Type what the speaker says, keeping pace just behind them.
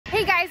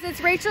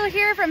it's Rachel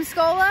here from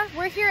Schola.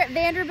 We're here at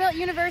Vanderbilt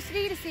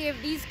University to see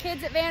if these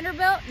kids at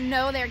Vanderbilt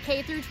know their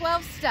K through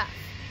 12 stuff.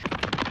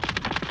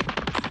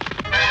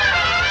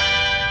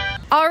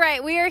 All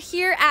right, we are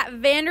here at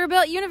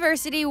Vanderbilt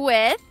University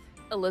with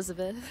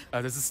Elizabeth.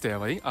 This is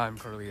Stanley. I'm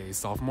currently a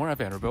sophomore at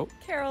Vanderbilt.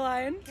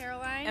 Caroline.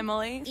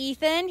 Emily.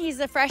 Ethan. He's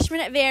a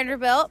freshman at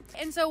Vanderbilt.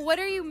 And so what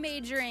are you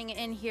majoring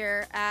in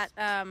here at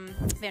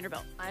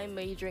Vanderbilt? I'm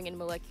majoring in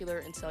molecular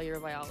and cellular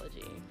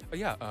biology.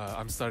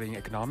 I'm studying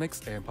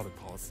economics and public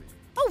policy.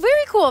 Oh,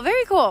 very cool,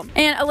 very cool.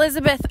 And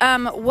Elizabeth,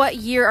 what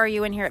year are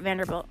you in here at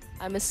Vanderbilt?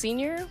 I'm a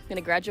senior. I'm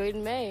gonna graduate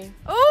in May.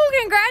 Oh,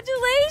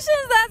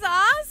 congratulations, that's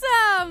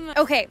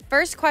awesome. Okay,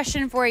 first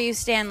question for you,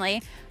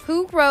 Stanley.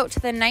 Who wrote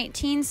the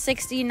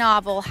 1960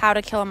 novel, How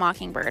to Kill a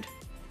Mockingbird?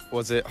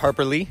 Was it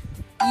Harper Lee?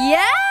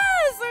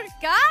 Yes,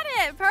 got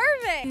it,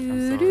 perfect.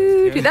 I'm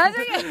sorry. That's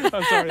okay,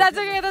 I'm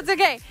sorry. that's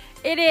okay.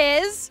 It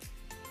is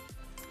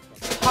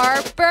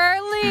Harper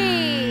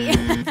Lee.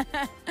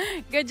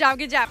 Good job,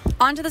 good job.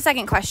 On to the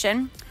second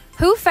question.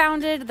 Who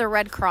founded the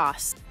Red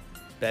Cross?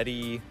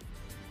 Betty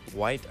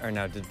White? Or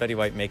no, did Betty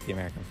White make the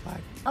American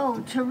flag?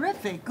 Oh,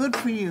 terrific. Good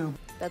for you.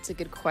 That's a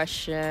good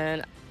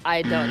question.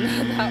 I don't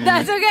know that one.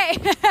 That's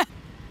okay.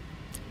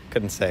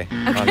 Couldn't say,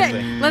 Okay,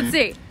 honestly. let's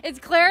see. It's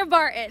Clara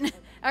Barton.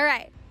 All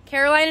right,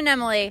 Caroline and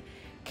Emily.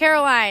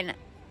 Caroline,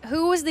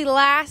 who was the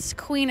last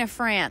queen of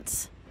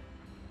France?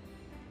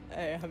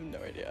 I have no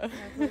idea.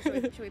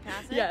 Should we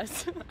pass it?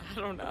 Yes. I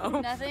don't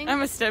know. Nothing?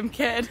 I'm a STEM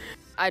kid.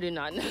 I do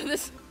not know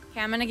this. Okay,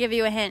 I'm gonna give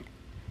you a hint.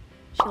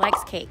 She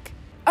likes cake.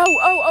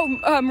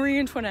 Marie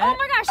Antoinette. Oh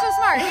my gosh, so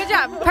smart. Good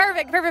job.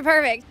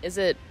 Perfect. Is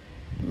it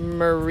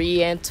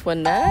Marie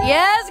Antoinette?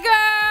 Yes,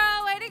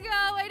 girl. Way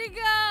to go.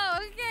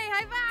 Okay,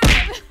 high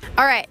five.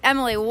 All right,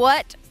 Emily,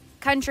 what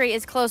country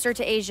is closer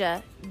to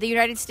Asia? The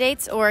United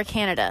States or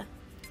Canada?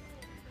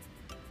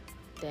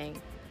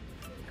 Dang.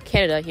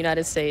 Canada,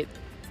 United States.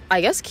 I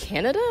guess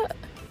Canada?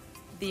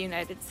 The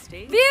United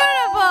States.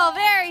 Beautiful.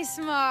 Very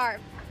smart.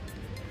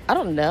 I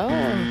don't know.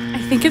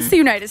 I think it's the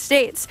United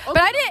States. Oh,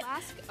 but I did.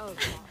 Alaska? Oh,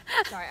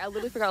 God. Sorry, I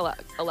literally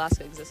forgot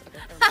Alaska exists. Okay,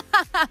 never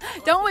mind.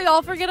 Don't we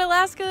all forget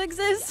Alaska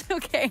exists?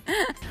 Okay.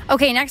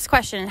 Okay, next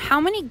question. How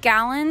many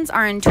gallons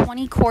are in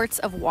 20 quarts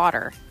of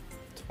water?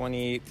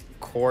 20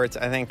 quarts.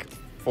 I think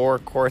 4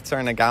 quarts are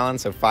in a gallon,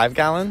 so 5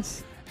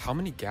 gallons. How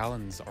many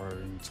gallons are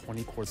in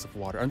 20 quarts of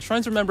water? I'm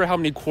trying to remember how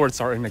many quarts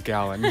are in a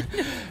gallon.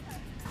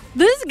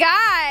 This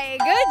guy.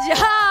 Good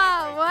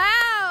job.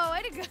 Wow.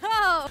 Way to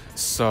go.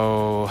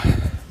 So,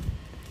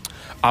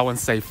 I would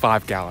say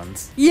 5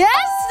 gallons. Yes,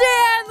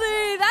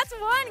 Stanley. That's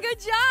one. Good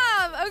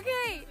job.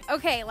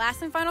 Okay,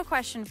 last and final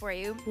question for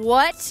you.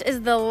 What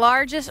is the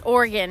largest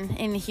organ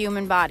in the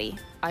human body?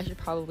 I should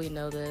probably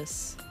know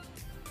this.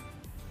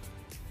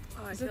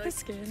 Is it the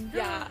skin?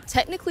 Yeah.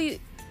 Technically,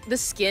 the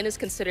skin is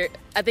considered...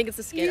 I think it's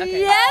the skin. Okay.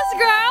 Yes,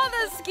 girl,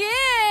 the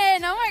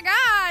skin. Oh my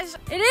gosh.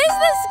 It is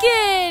the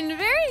skin.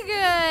 Very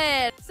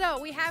good.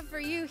 So we have for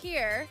you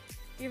here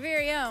your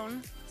very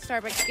own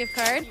Starbucks gift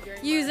card.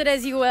 Use it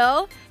as you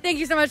will. Thank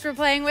you so much for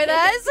playing with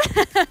us.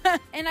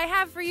 And I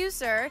have for you,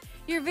 sir,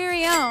 your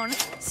very own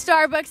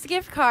Starbucks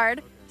gift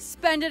card.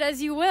 Spend it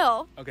as you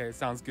will. Okay,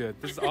 sounds good.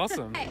 This is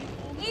awesome. Hey,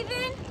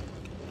 Ethan,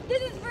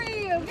 this is for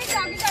you. Good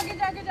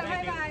job.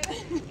 High five.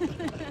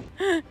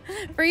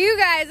 For you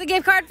guys, a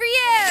gift card for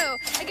you.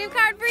 A gift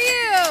card for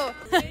you.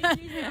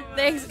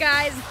 Thanks,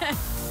 guys.